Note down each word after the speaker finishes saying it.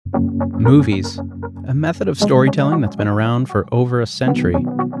Movies, a method of storytelling that's been around for over a century.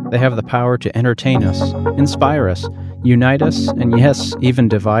 They have the power to entertain us, inspire us, unite us, and yes, even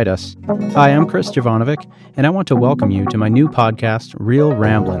divide us. Hi, I'm Chris Jovanovic, and I want to welcome you to my new podcast, Real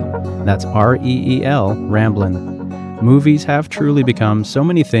Ramblin'. That's R-E-E-L, Ramblin'. Movies have truly become so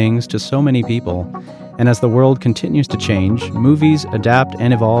many things to so many people, and as the world continues to change, movies adapt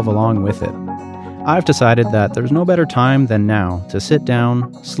and evolve along with it. I've decided that there's no better time than now to sit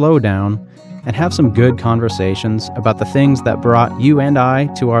down, slow down, and have some good conversations about the things that brought you and I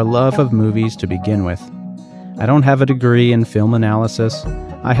to our love of movies to begin with. I don't have a degree in film analysis.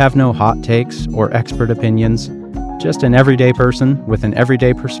 I have no hot takes or expert opinions, just an everyday person with an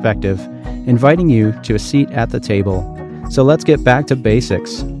everyday perspective, inviting you to a seat at the table. So let's get back to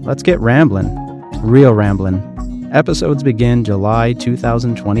basics. Let's get ramblin'. Real Ramblin'. Episodes begin July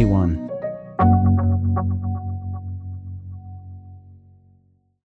 2021.